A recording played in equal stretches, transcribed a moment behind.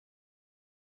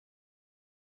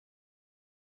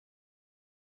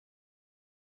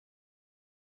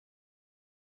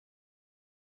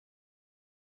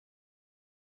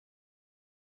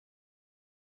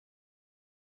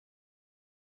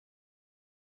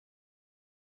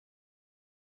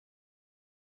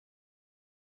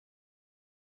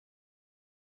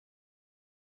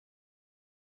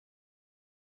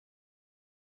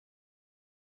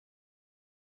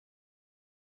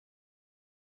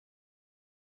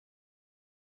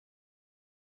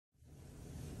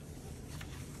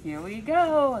Here we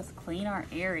go. Let's clean our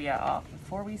area off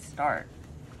before we start.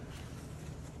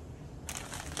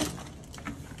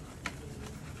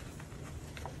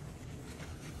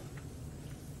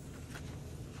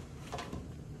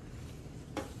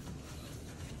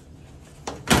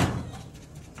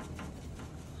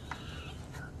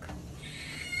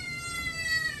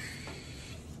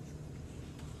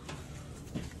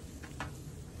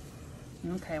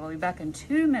 Okay, we'll be back in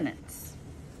 2 minutes.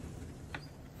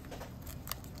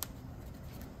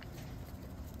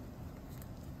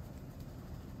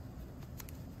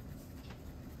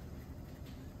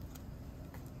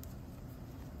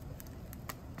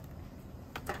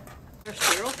 Our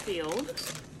sterile field.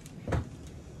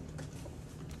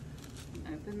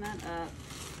 Open that up.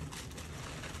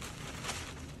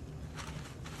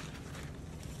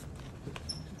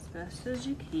 As best as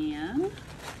you can.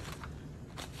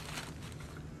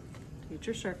 Get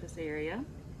your surface area.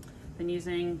 Then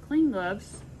using clean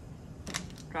gloves,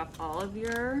 drop all of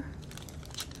your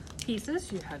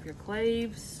pieces. You have your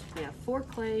claves. We have 4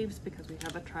 claves because we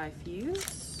have a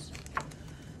tri-fuse.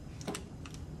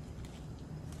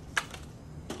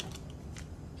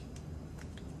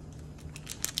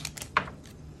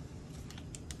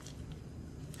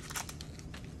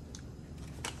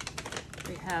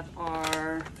 We have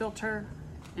our filter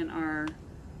and our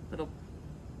little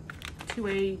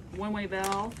one-way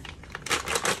valve.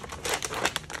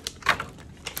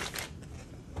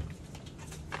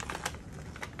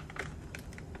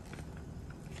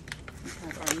 We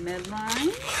have our med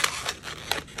line.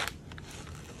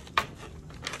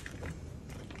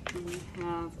 And we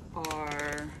have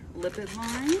our lipid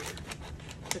line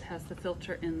that has the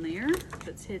filter in there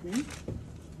that's hidden.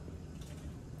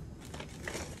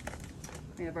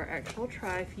 We have our actual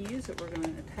tri-fuse that we're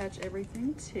going to attach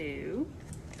everything to.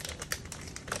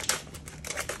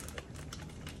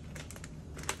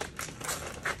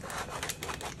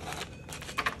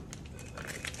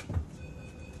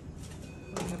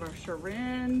 Our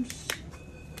syringe.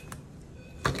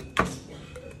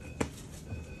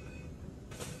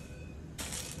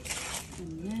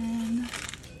 And then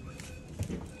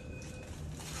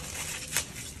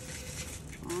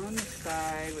on the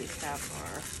side we have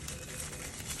our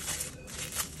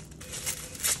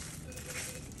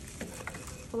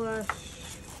flush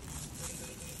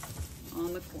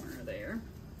on the corner there.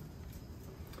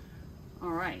 All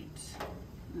right,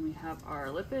 and we have our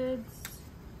lipids.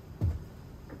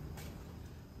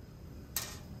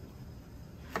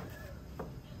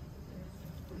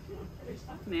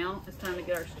 Now it's time to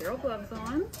get our sterile gloves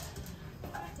on.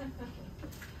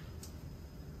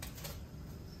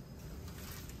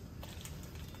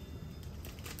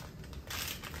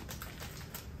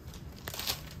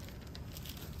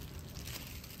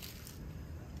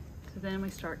 So then we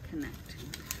start connecting.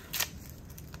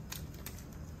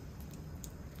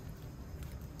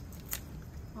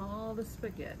 All the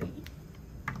spaghetti.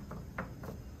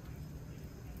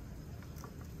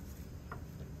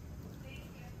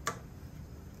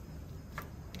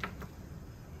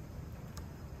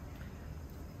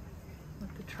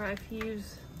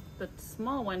 Tri-fuse, the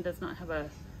small one does not have a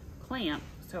clamp,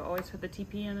 so always put the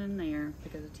TPN in there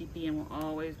because the TPN will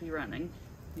always be running.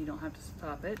 You don't have to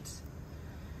stop it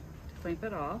to clamp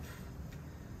it off.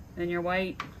 Then your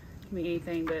white can be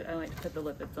anything, but I like to put the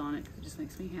lipids on it because it just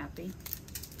makes me happy.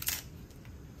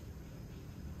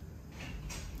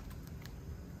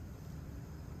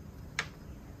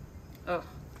 Oh,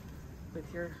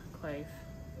 with your clave.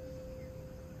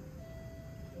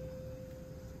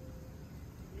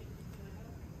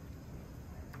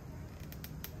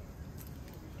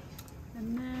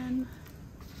 And then,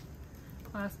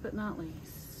 last but not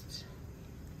least,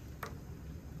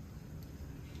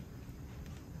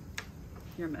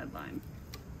 your med line.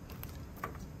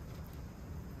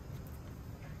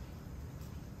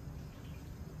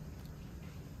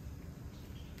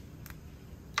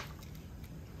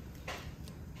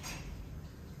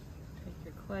 Take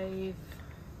your clave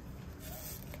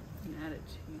and add it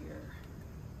to your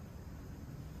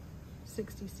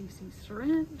 60 cc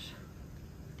syringe.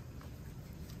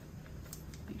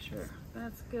 Make sure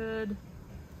that's good,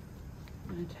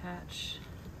 and attach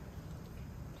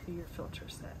to your filter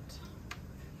set.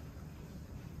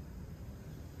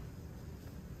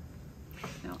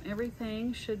 Now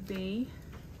everything should be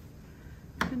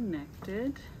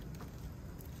connected.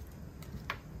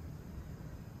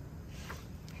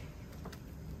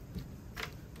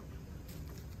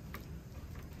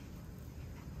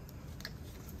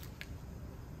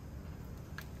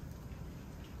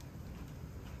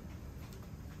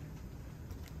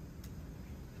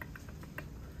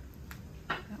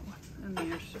 And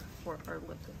there's for our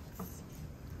lipids.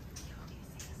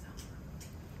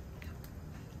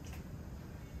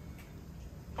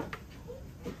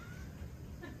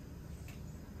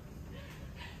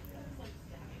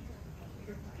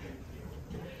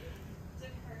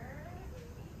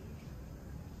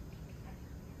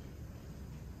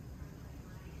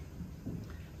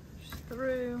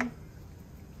 through.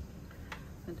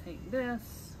 And take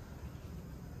this.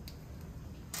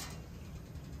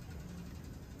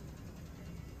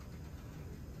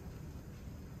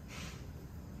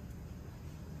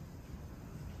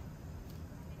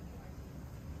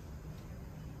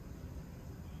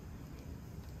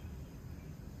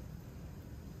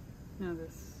 Now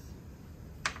this.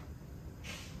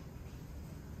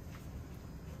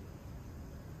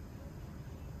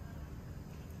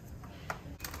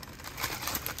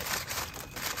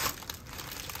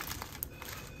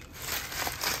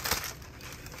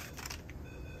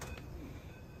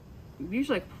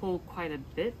 Usually pull quite a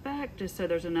bit back just so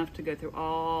there's enough to go through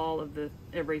all of the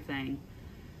everything,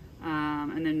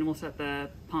 and then we'll set the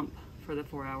pump for the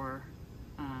 4-hour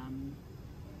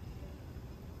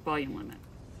volume limit.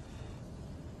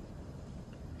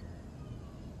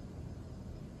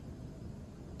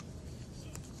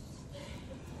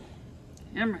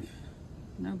 Cameron,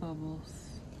 no bubbles.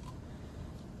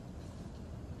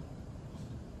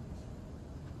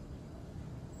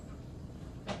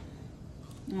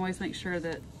 Always make sure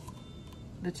that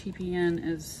the TPN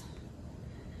is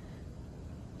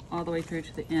all the way through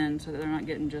to the end so that they're not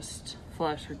getting just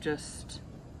flush or just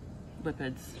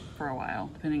lipids for a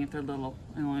while, depending if they're little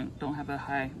and don't have a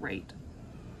high rate.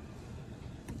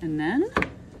 And then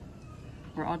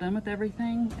we're all done with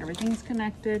everything. Everything's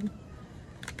connected.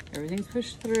 Everything's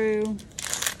pushed through.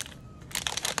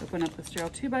 Open up the sterile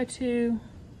 2x2.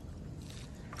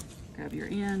 Grab your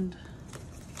end.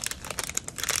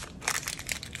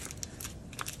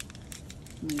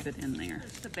 Leave it in there.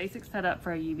 It's the basic setup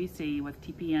for a UVC with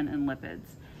TPN and lipids.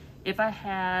 If I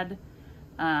had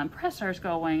pressors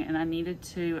going and I needed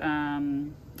to,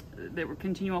 that were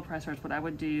continual pressors, what I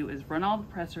would do is run all the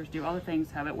pressors, do all the things,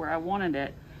 have it where I wanted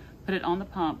it, put it on the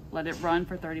pump, let it run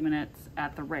for 30 minutes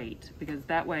at the rate, because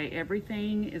that way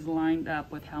everything is lined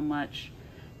up with how much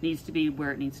needs to be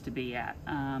where it needs to be at.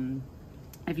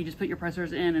 If you just put your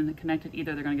pressors in and connect it,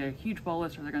 either they're going to get a huge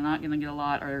bolus or they're not going to get a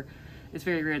lot, or it's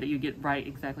very rare that you get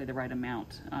exactly the right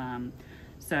amount.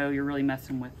 So you're really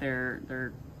messing with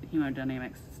their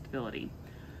hemodynamic stability.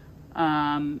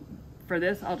 For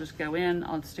this, I'll just go in,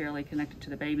 I'll sterilely connect it to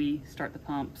the baby, start the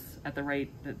pumps at the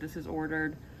rate that this is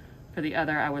ordered. For the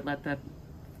other, I would let the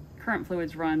current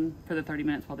fluids run for the 30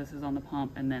 minutes while this is on the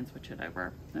pump and then switch it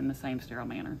over in the same sterile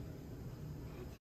manner.